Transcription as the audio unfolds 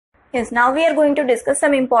Yes, now we are going to discuss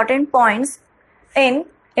some important points in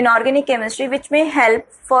inorganic chemistry which may help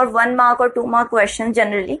for 1 mark or 2 mark questions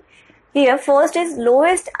generally. Here first is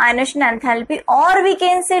lowest ionization enthalpy, or we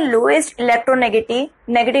can say lowest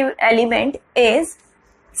negative element is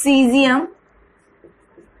cesium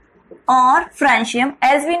or francium.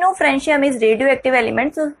 As we know, francium is radioactive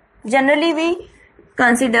element, so generally we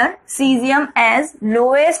consider cesium as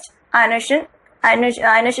lowest ionization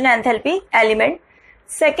enthalpy element.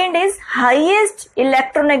 Second is highest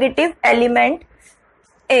electronegative element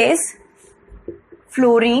is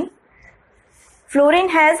fluorine. Fluorine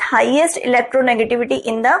has highest electronegativity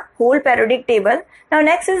in the whole periodic table. Now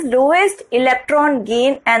next is lowest electron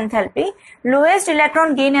gain enthalpy. Lowest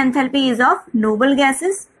electron gain enthalpy is of noble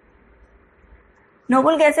gases.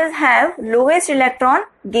 Noble gases have lowest electron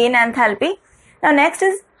gain enthalpy. Now next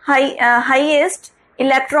is highest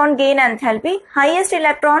electron gain enthalpy. Highest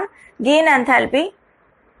electron gain enthalpy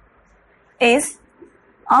is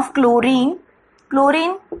of chlorine.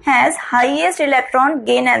 Chlorine has highest electron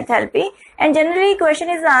gain enthalpy, and generally question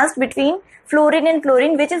is asked between fluorine and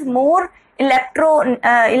chlorine which is more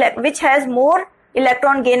which has more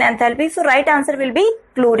electron gain enthalpy. So right answer will be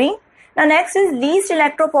chlorine. Now next is least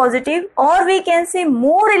electropositive, or we can say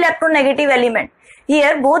more electronegative element.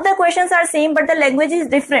 Here both the questions are same but the language is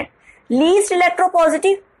different. Least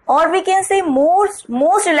electropositive, or we can say most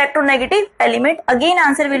electronegative element. Again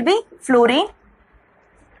answer will be fluorine.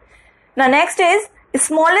 Now next is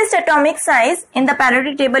smallest atomic size in the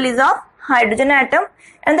periodic table is of hydrogen atom,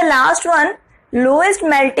 and the last one lowest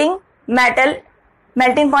melting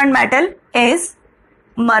point metal is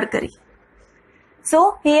mercury.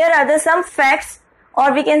 So here are some facts,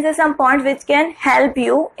 or we can say some points which can help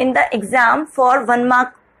you in the exam for 1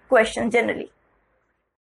 mark question generally.